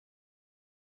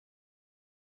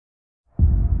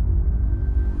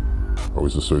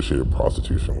always associated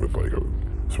prostitution with like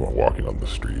someone walking on the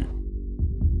street.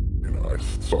 You know, I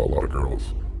saw a lot of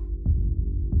girls.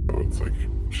 So it's like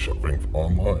shopping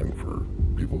online for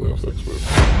people to have sex with.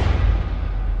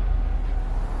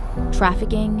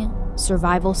 Trafficking,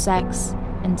 survival sex,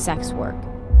 and sex work.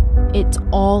 It's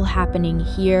all happening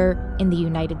here in the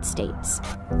United States.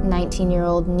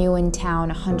 19-year-old, new in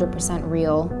town, 100%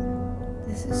 real.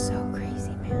 This is so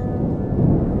crazy,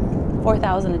 man.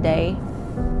 4,000 a day.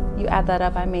 You add that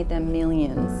up, I made them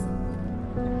millions.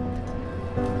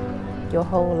 Your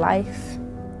whole life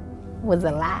was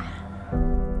a lie.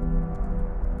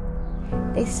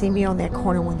 They see me on that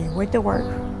corner when they went to work.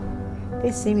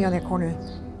 They see me on that corner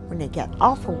when they get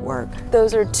off of work.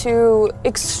 Those are two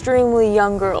extremely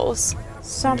young girls.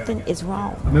 Something is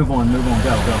wrong. Move on, go.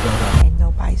 And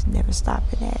nobody's never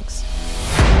stopped and asked.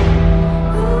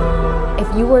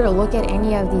 If you were to look at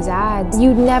any of these ads,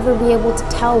 you'd never be able to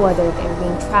tell whether they're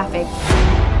being trafficked.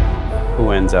 Who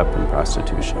ends up in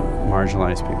prostitution?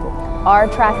 Marginalized people. Are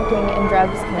trafficking and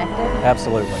drugs connected?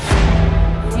 Absolutely.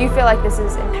 Do you feel like this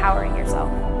is empowering yourself?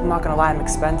 I'm not gonna lie, I'm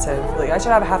expensive. Like, I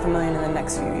should have $500,000 in the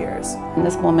next few years. And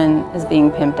this woman is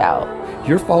being pimped out.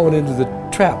 You're falling into the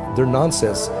trap. They're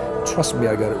nonsense. Trust me,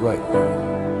 I got it right.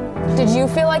 Did you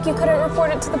feel like you couldn't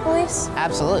report it to the police?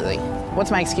 Absolutely. What's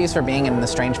my excuse for being in the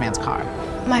strange man's car?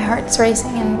 My heart's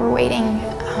racing and we're waiting.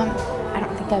 I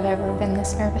don't think I've ever been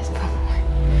this nervous before.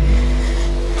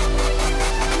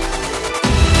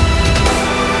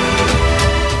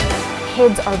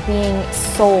 Kids are being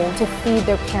sold to feed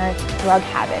their parents' drug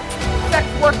habits. Sex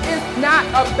work is not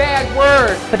a bad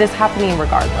word. But it's happening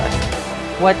regardless.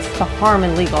 What's the harm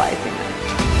in legalizing it?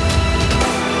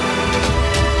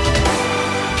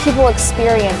 People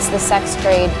experience the sex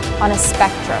trade on a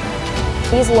spectrum.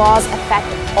 These laws affect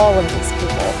all of these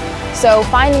people. So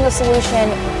finding a solution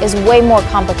is way more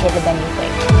complicated than you think.